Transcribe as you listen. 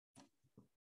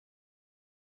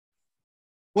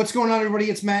What's going on, everybody?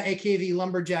 It's Matt, aka the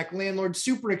Lumberjack Landlord.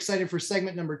 Super excited for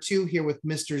segment number 2 here with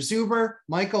Mr. Zuber.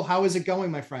 Michael, how is it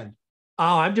going, my friend?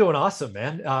 Oh, I'm doing awesome,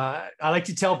 man. I like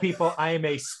to tell people I am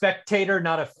a spectator,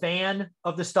 not a fan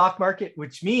of the stock market,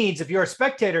 which means if you're a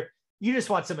spectator, you just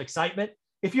want some excitement.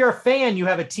 If you're a fan, you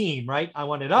have a team, right? I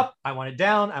want it up, I want it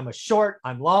down, I'm a short,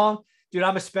 I'm long. Dude,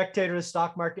 I'm a spectator of the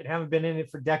stock market, haven't been in it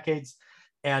for decades.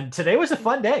 And today was a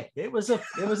fun day. It was a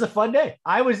fun day.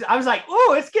 I was like,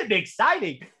 oh, it's getting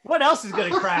exciting. What else is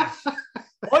going to crash?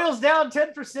 Oil's down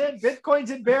 10%. Bitcoin's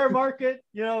in bear market.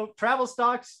 Travel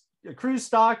stocks, cruise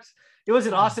stocks. It was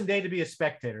an awesome day to be a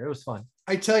spectator. It was fun.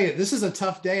 I tell you, this is a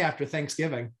tough day after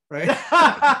Thanksgiving, right?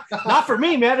 Not for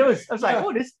me, man. I was like,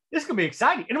 oh, this is gonna be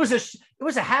exciting. And it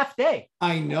was a half day.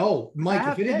 I know, Mike.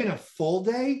 If it had been a full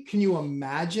day, can you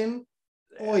imagine?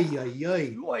 Oy, oy,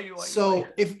 oy. Oy, oy, so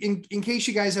if in case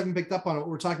you guys haven't picked up on it, what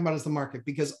we're talking about is the market,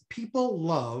 because people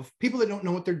that don't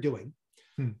know what they're doing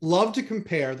love to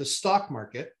compare the stock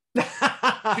market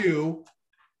to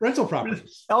rental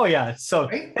properties. Oh yeah. So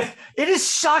right? It is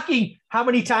shocking how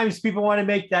many times people want to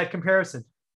make that comparison.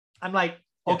 I'm like,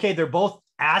 okay, they're both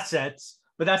assets,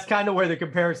 but that's kind of where the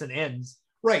comparison ends.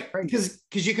 Right. Because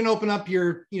you can open up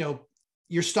your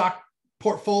stock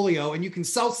portfolio and you can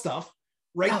sell stuff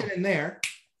right then and there.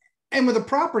 And with a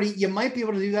property, you might be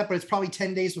able to do that, but it's probably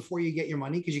 10 days before you get your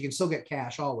money, because you can still get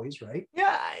cash always, right?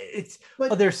 Yeah, it's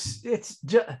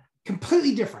just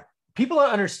completely different. People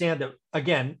don't understand that.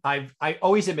 Again, I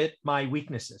always admit my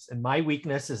weaknesses, and my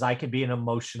weakness is I can be an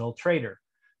emotional trader.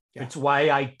 Yeah. It's why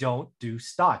I don't do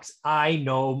stocks. I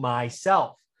know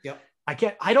myself. Yep.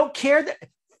 I don't care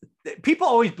that people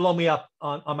always blow me up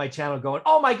on my channel going,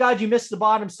 oh my God, you missed the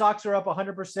bottom. Stocks are up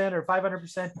 100% or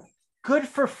 500%. Good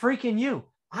for freaking you.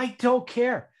 I don't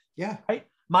care. Yeah.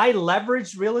 My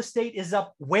leveraged real estate is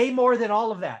up way more than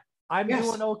all of that. I'm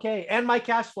doing okay. And my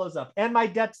cash flow's up and my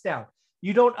debt's down.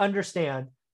 You don't understand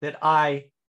that I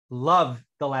love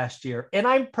the last year, and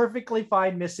I'm perfectly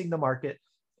fine missing the market.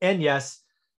 And yes,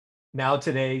 now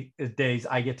today is days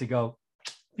I get to go,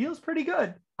 feels pretty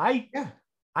good. I'm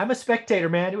a spectator,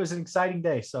 man. It was an exciting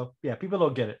day. So yeah, people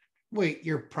don't get it. Wait,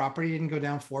 your property didn't go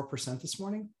down 4% this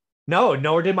morning? No,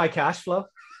 nor did my cash flow.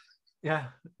 Yeah,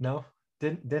 no,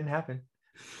 didn't happen.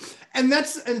 And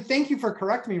thank you for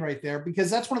correcting me right there, because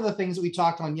that's one of the things that we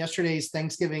talked on yesterday's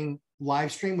Thanksgiving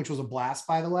live stream, which was a blast,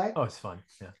 by the way. Oh, it's fun.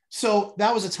 Yeah. So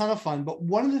that was a ton of fun. But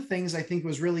one of the things I think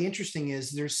was really interesting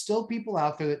is there's still people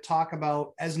out there that talk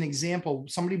about, as an example,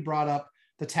 somebody brought up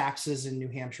the taxes in New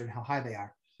Hampshire and how high they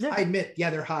are. Yeah. I admit,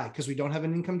 they're high because we don't have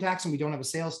an income tax and we don't have a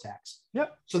sales tax.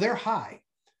 Yep. So they're high.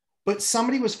 But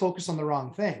somebody was focused on the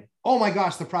wrong thing. Oh my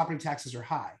gosh, the property taxes are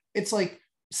high. It's like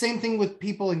same thing with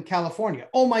people in California.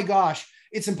 Oh my gosh,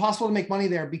 it's impossible to make money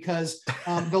there because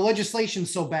the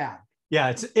legislation's so bad.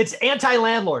 Yeah, it's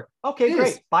anti-landlord. Okay,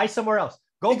 great. Buy somewhere else.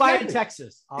 Go buy in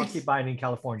Texas. I'll keep buying in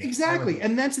California. Exactly.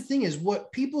 And that's the thing, is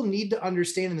what people need to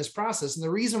understand in this process. And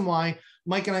the reason why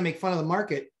Mike and I make fun of the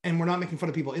market, and we're not making fun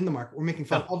of people in the market, we're making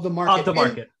fun of the market. Of the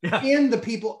market. And the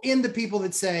people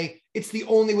that say it's the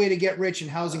only way to get rich and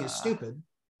housing is stupid.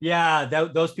 Yeah,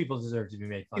 those people deserve to be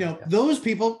made fun of. Those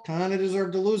people kind of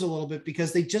deserve to lose a little bit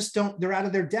because they just don't, they're out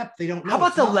of their depth. They don't know. How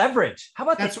about the leverage? How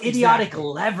about the idiotic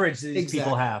leverage that these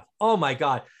people have? Oh my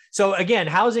God. So again,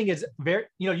 housing is very,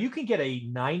 you can get a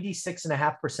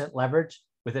 96.5% leverage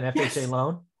with an FHA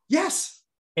loan. Yes.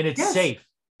 And it's safe.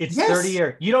 It's 30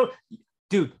 years.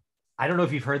 Dude, I don't know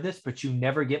if you've heard this, but you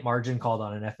never get margin called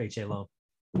on an FHA loan.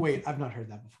 Wait, I've not heard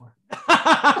that before.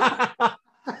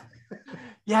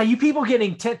 Yeah, you people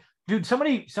getting 10. Dude,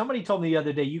 somebody told me the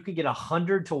other day you could get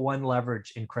 100-to-1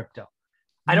 leverage in crypto.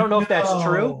 I don't know if that's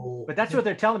true, but that's what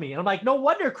they're telling me. And I'm like, no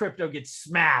wonder crypto gets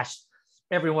smashed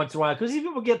every once in a while, because these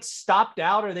people get stopped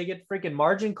out or they get freaking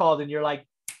margin called, and you're like,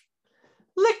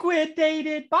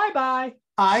 liquidated. Bye-bye.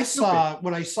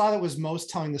 What I saw that was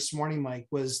most telling this morning, Mike,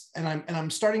 was, and I'm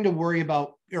starting to worry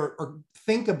about, or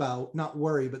think about, not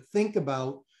worry, but think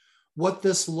about what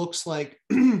this looks like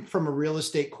from a real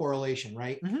estate correlation,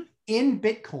 right? Mm-hmm. In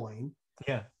Bitcoin,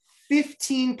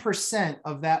 15%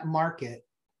 of that market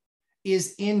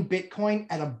is in Bitcoin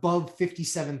at above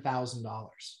 $57,000.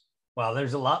 Well,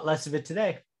 there's a lot less of it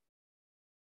today.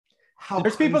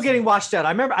 There's people getting washed out.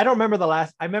 I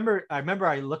remember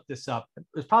I looked this up. It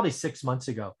was probably 6 months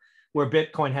ago where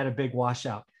Bitcoin had a big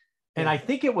washout. And I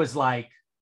think it was like,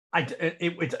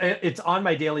 it's on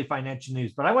my daily financial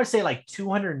news, but I want to say like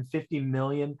 $250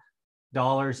 million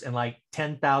and like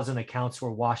 10,000 accounts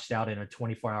were washed out in a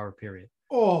 24-hour period.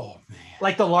 Oh man.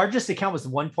 Like the largest account was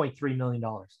 $1.3 million.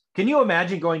 Can you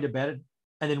imagine going to bed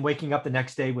and then waking up the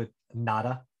next day with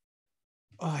nada?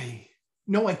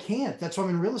 No, I can't. That's why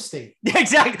I'm in real estate.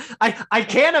 Exactly. I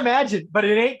can't imagine, but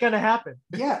it ain't going to happen.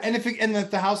 Yeah. And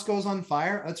if the house goes on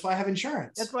fire, that's why I have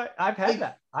insurance. That's why I've had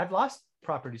that. I've lost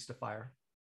properties to fire.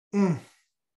 Yeah.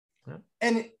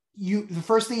 And the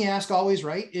first thing you ask always,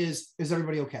 right, is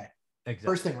everybody okay? Exactly.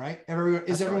 First thing, right?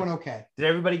 Everyone okay? Did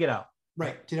everybody get out?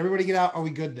 Right. Did everybody get out? Are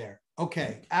we good there?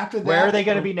 Okay. After that, where are they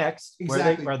going to be next?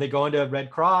 Exactly. Are they going to a Red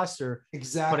Cross or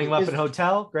putting them up in a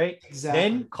hotel? Great. Exactly.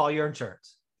 Then call your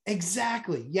insurance.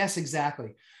 Exactly. Yes,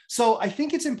 exactly. So I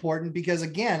think it's important because,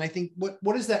 again, I think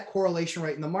what is that correlation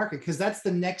rate in the market? Because that's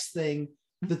the next thing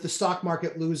that the stock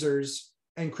market losers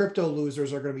and crypto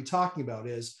losers are going to be talking about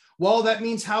is, well, that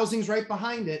means housing's right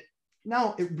behind it.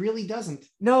 No, it really doesn't.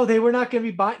 No, they were not going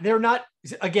to be buying. They're not,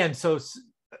 again. So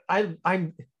I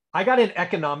got an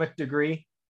economic degree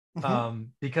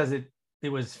because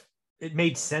it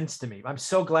made sense to me. I'm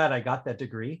so glad I got that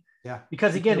degree. Yeah.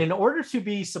 Because again, in order to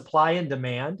be supply and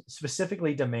demand,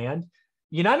 specifically demand,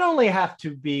 you not only have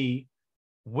to be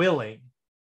willing,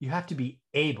 you have to be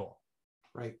able.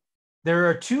 Right. There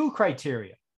are two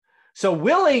criteria. So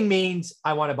willing means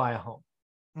I want to buy a home.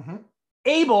 Mm-hmm.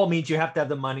 Able means you have to have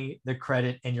the money, the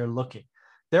credit, and you're looking.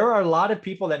 There are a lot of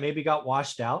people that maybe got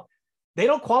washed out. They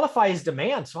don't qualify as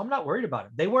demand, so I'm not worried about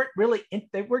it. They weren't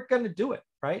going to do it,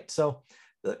 right? So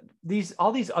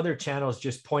all these other channels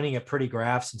just pointing at pretty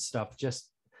graphs and stuff, just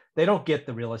they don't get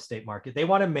the real estate market. They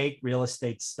want to make real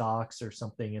estate stocks or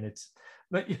something, and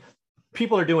but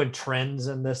people are doing trends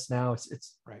in this now.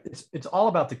 It's all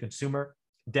about the consumer,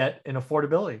 debt, and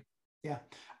affordability. Yeah.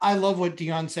 I love what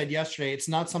Dion said yesterday. It's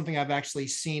not something I've actually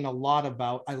seen a lot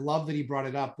about. I love that he brought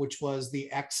it up, which was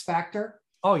the X factor.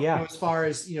 Oh yeah. As far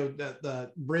as,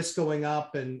 the risk going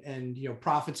up and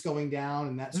profits going down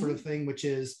and that sort of thing, which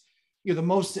is, the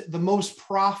most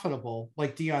profitable,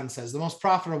 like Dion says, the most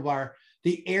profitable are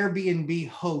the Airbnb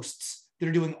hosts that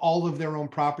are doing all of their own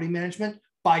property management,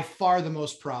 by far the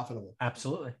most profitable.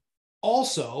 Absolutely.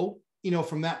 Also,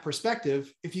 from that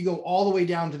perspective, if you go all the way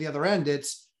down to the other end,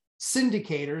 it's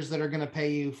syndicators that are going to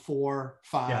pay you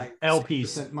 4-5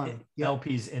 LPs money.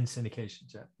 LPs in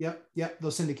syndications. Yep.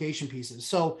 Those syndication pieces.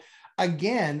 So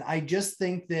again, I just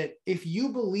think that if you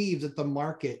believe that the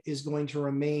market is going to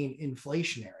remain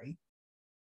inflationary,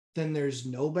 then there's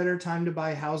no better time to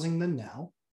buy housing than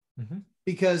now. Mm-hmm.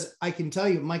 Because I can tell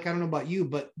you, Mike, I don't know about you,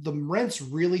 but the rents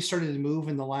really started to move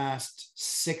in the last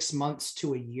 6 months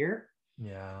to a year.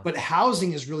 Yeah. But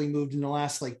housing has really moved in the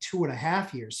last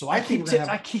 2.5 years. So I think we're going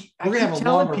to have a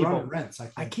longer run of rents.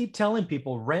 I keep telling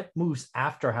people rent moves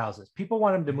after houses. People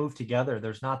want them to move together.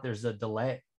 There's a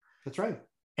delay. That's right.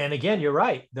 And again, you're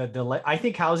right. The delay, I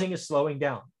think housing is slowing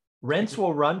down. Rents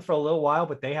will run for a little while,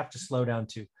 but they have to slow down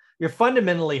too. You're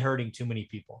fundamentally hurting too many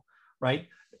people, right?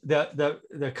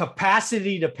 The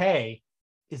capacity to pay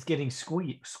is getting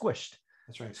squished.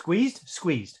 That's right.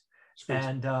 Squeezed.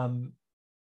 And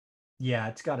yeah,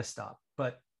 it's got to stop,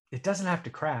 but it doesn't have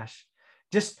to crash.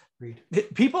 Just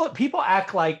people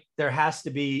act like there has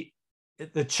to be,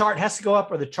 the chart has to go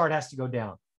up or the chart has to go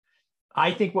down.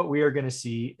 I think what we are going to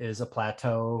see is a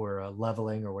plateau or a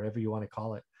leveling or whatever you want to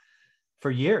call it for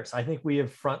years. I think we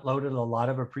have front loaded a lot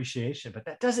of appreciation, but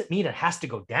that doesn't mean it has to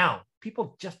go down.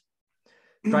 People just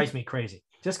drives me crazy.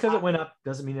 Just because it went up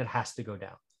doesn't mean it has to go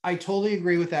down. I totally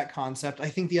agree with that concept. I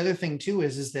think the other thing too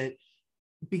is that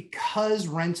because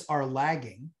rents are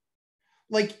lagging,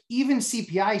 even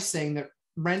CPI is saying that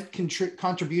rent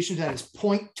contribution to that is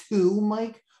 0.2,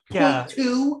 Mike.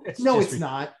 0.2? No, it's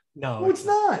not. No, it's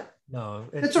not. No,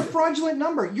 it's a fraudulent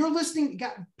number. You're listening,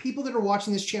 people that are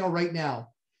watching this channel right now.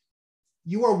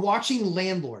 You are watching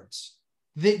landlords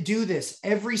that do this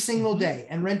every single day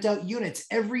and rent out units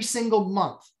every single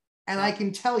month. And I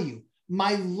can tell you,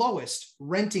 my lowest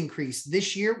rent increase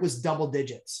this year was double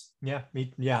digits. Yeah.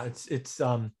 It's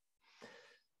and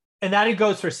that it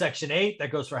goes for Section 8,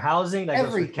 that goes for housing, that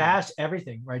goes for cash,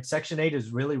 everything, right? Section 8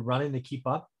 is really running to keep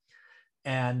up.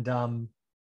 And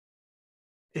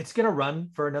it's going to run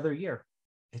for another year.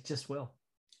 It just will.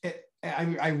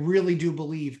 I really do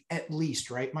believe at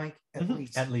least, right, Mike?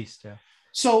 At least, yeah.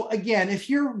 So again, if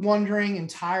you're wondering and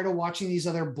tired of watching these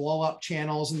other blow up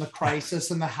channels and the crisis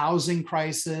and the housing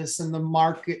crisis and the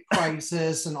market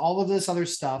crisis and all of this other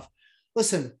stuff,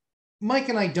 listen, Mike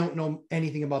and I don't know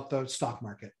anything about the stock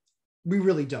market. We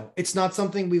really don't. It's not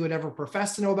something we would ever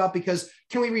profess to know about because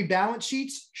can we read balance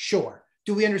sheets? Sure.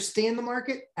 Do we understand the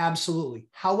market? Absolutely.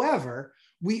 However,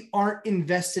 we aren't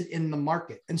invested in the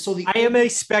market. And so I am a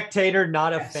spectator,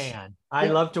 not a fan. I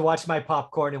love to watch my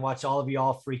popcorn and watch all of you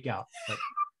all freak out.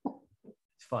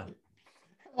 It's fun.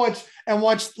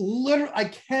 Watch literally, I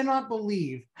cannot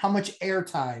believe how much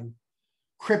airtime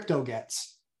crypto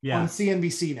gets on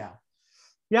CNBC now.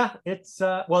 Yeah, it's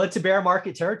it's a bear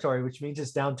market territory, which means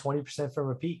it's down 20% from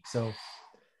a peak. So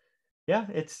yeah,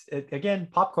 again,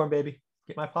 popcorn, baby.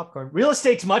 Get my popcorn. Real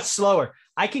estate's much slower.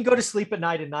 I can go to sleep at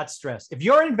night and not stress. If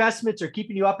your investments are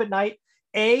keeping you up at night,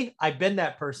 A, I've been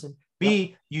that person.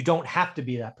 B, you don't have to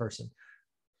be that person.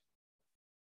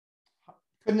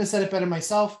 Couldn't have said it better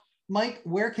myself. Mike,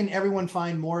 where can everyone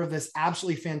find more of this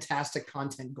absolutely fantastic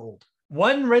content gold?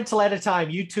 One rental at a time,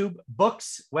 YouTube,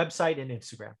 books, website, and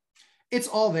Instagram. It's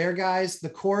all there, guys. The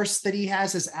course that he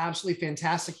has is absolutely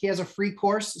fantastic. He has a free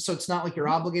course, so it's not like you're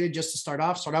obligated just to start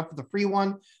off with the free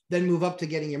one, then move up to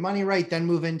getting your money right, then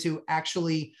move into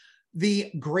actually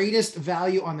the greatest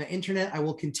value on the internet. I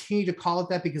will continue to call it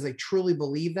that because I truly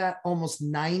believe that. Almost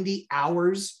 90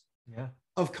 hours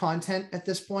of content at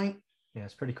this point. Yeah,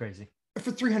 it's pretty crazy.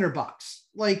 For $300.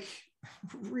 Like,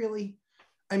 really?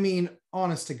 I mean,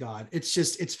 honest to God,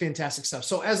 it's fantastic stuff.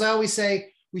 So as I always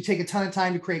say, we take a ton of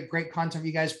time to create great content for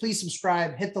you guys. Please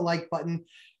subscribe, hit the like button,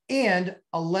 and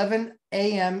 11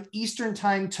 a.m. Eastern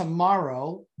time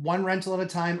tomorrow, One Rental at a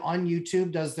Time on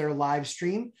YouTube does their live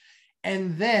stream.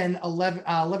 And then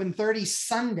 11:30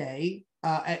 Sunday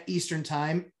at Eastern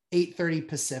time, 8:30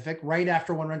 Pacific, right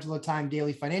after One Rental at a Time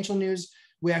daily financial news.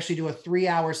 We actually do a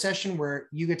 3-hour session where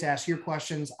you get to ask your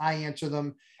questions, I answer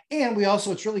them. And we also,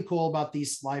 what's really cool about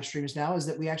these live streams now is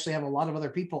that we actually have a lot of other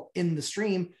people in the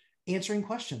stream answering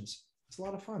questions. It's a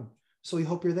lot of fun. So we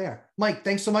hope you're there. Mike,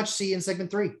 thanks so much. See you in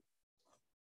segment 3.